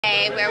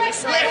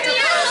bracelet.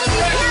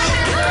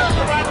 Oh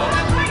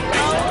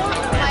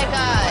my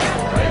God.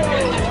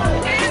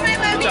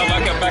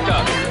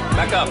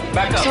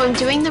 Back up. So I'm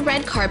doing the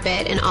red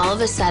carpet, and all of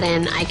a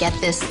sudden, I get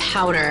this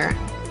powder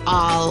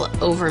all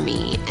over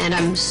me, and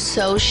I'm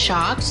so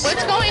shocked.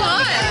 What's going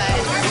on?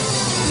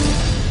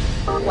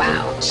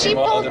 Wow. She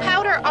pulled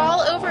powder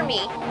all over me.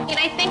 And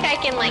I think I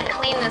can, like,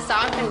 clean this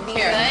off and be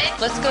Here,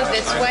 good. let's go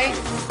this way.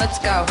 Let's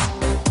go.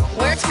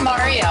 Where's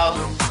Mario?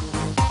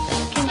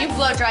 Can you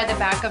blow dry the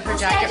back of her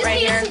jacket right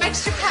here? I just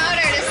needed some extra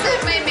powder to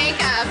set my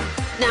makeup.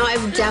 Now,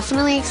 I've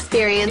definitely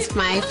experienced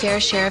my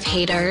fair share of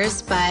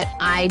haters, but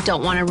I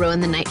don't want to ruin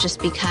the night just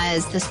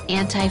because this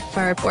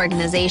anti-fur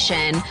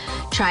organization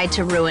tried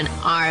to ruin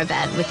our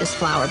event with this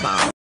flower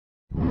bomb.